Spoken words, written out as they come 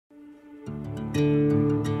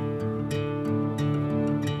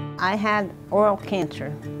I had oral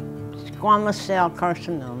cancer, squamous cell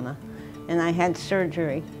carcinoma, and I had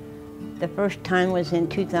surgery. The first time was in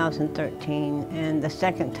 2013, and the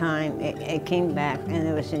second time it came back, and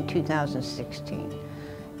it was in 2016.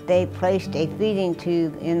 They placed a feeding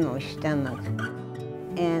tube in my stomach,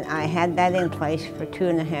 and I had that in place for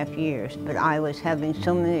 2.5 years, but I was having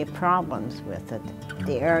so many problems with it.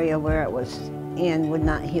 The area where it was in would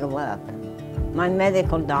not heal up. My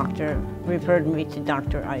medical doctor referred me to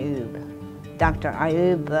Dr. Ayub. Dr.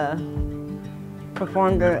 Ayub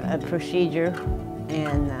performed a procedure,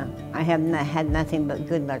 and I have had nothing but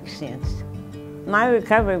good luck since. My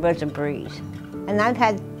recovery was a breeze, and I've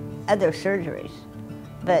had other surgeries,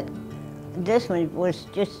 but this one was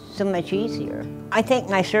just so much easier. I think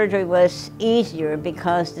my surgery was easier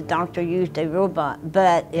because the doctor used a robot,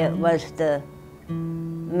 but it was the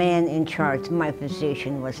man in charge. My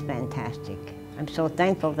physician was fantastic. I'm so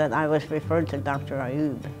thankful that I was referred to Dr.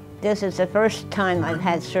 Ayub. This is the first time I've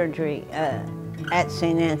had surgery at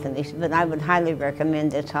St. Anthony's, but I would highly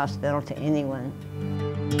recommend this hospital to anyone.